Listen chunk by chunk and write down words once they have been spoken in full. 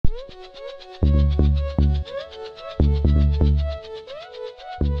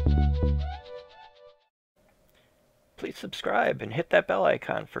Please subscribe and hit that bell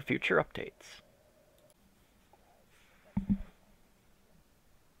icon for future updates.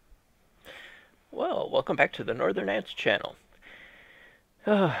 Well, welcome back to the Northern Ants channel.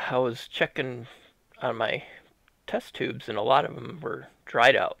 I was checking on my test tubes and a lot of them were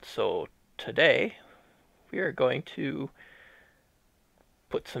dried out. So today we are going to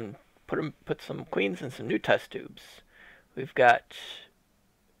put some queens in some new test tubes. We've got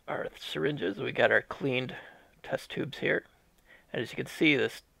our syringes, we got our cleaned test tubes here. And as you can see,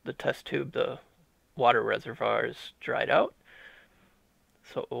 the test tube, the water reservoir is dried out.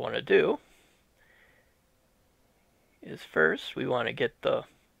 So what we want to do is first we want to get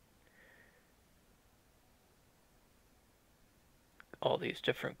all these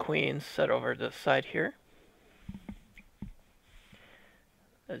different queens set over to the side here.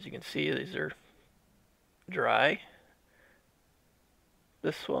 As you can see, these are dry.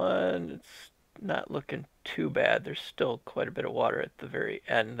 This one, it's not looking too bad. There's still quite a bit of water at the very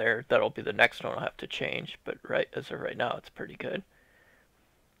end there. That'll be the next one I'll have to change, but as of right now, it's pretty good.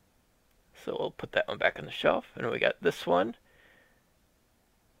 So we'll put that one back on the shelf. And we got this one.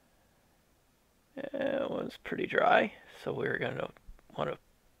 It was pretty dry, so we're going to want to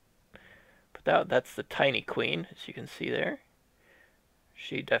put that. That's the tiny queen, as you can see there.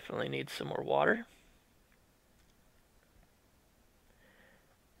 She definitely needs some more water.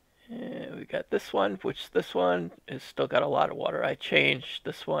 And we got this one, which this one has still got a lot of water. I changed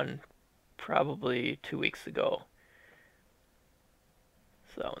this one probably 2 weeks ago.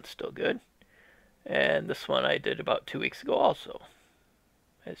 So that one's still good. And this one I did about 2 weeks ago also.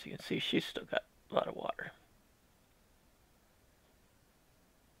 As you can see, she's still got a lot of water.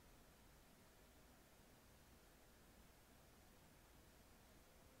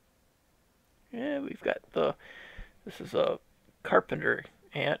 And we've got this is a carpenter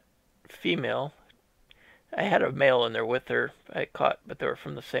ant, female. I had a male in there with her I caught, but they were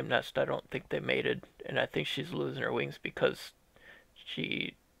from the same nest. I don't think they mated, and I think she's losing her wings because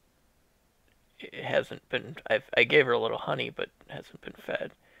she hasn't been, I gave her a little honey, but hasn't been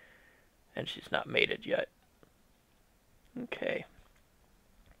fed, and she's not mated yet. Okay.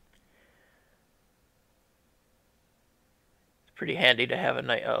 It's pretty handy to have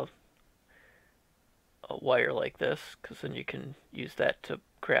a wire like this, because then you can use that to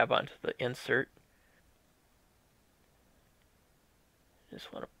grab onto the insert.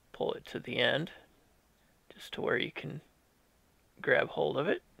 Just want to pull it to the end, just to where you can grab hold of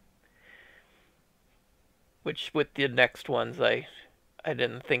it. Which with the next ones, I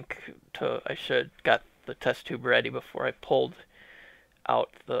didn't think I should have got the test tube ready before I pulled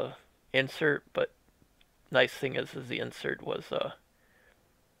out the insert. But nice thing is the insert was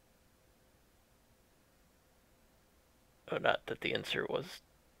not that the insert was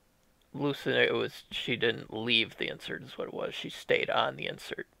loose, and it was, she didn't leave the insert is what it was. She stayed on the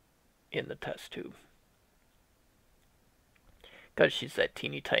insert in the test tube because she's that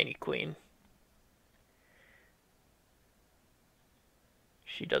teeny tiny queen.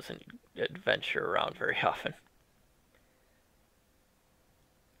 She doesn't adventure around very often.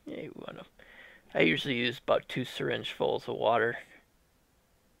 Yeah, I usually use about 2 syringefuls of water,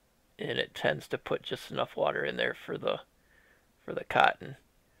 and it tends to put just enough water in there for the cotton.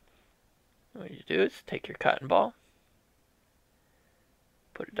 What you do is take your cotton ball,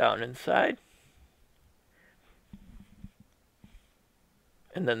 put it down inside,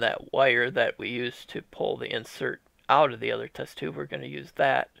 and then that wire that we use to pull the insert out of the other test tube, we're going to use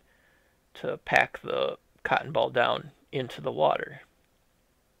that to pack the cotton ball down into the water.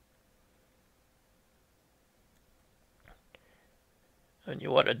 And you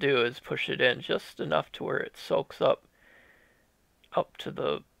want to do is push it in just enough to where it soaks up to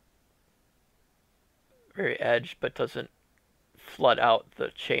the very edge, but doesn't flood out the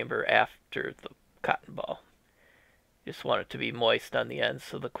chamber after the cotton ball. You just want it to be moist on the end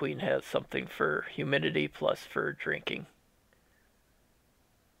so the queen has something for humidity plus for drinking.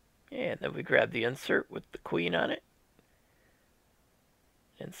 And then we grab the insert with the queen on it,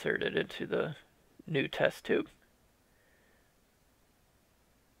 insert it into the new test tube.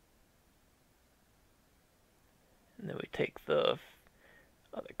 And then we take the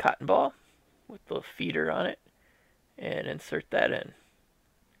other cotton ball with the feeder on it and insert that in.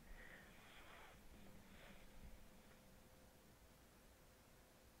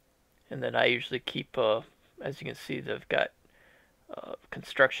 And then I usually keep, as you can see, they've got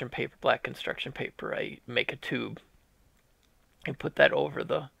construction paper, black construction paper. I make a tube and put that over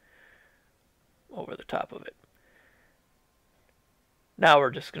the top of it. Now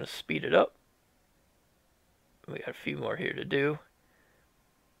we're just going to speed it up We got a few more here to do.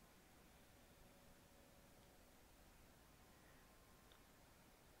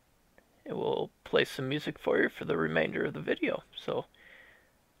 And we'll play some music for you for the remainder of the video. So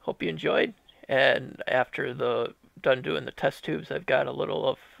hope you enjoyed. And after the done doing the test tubes, I've got a little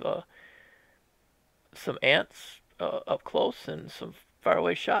of some ants up close and some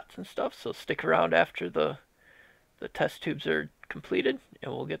faraway shots and stuff. So stick around after the test tubes are completed,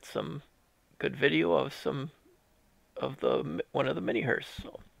 and we'll get some good video of some of the one of the mini hearths.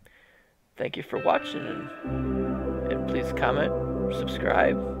 So thank you for watching, and please comment,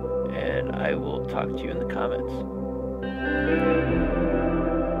 subscribe, and I will talk to you in the comments.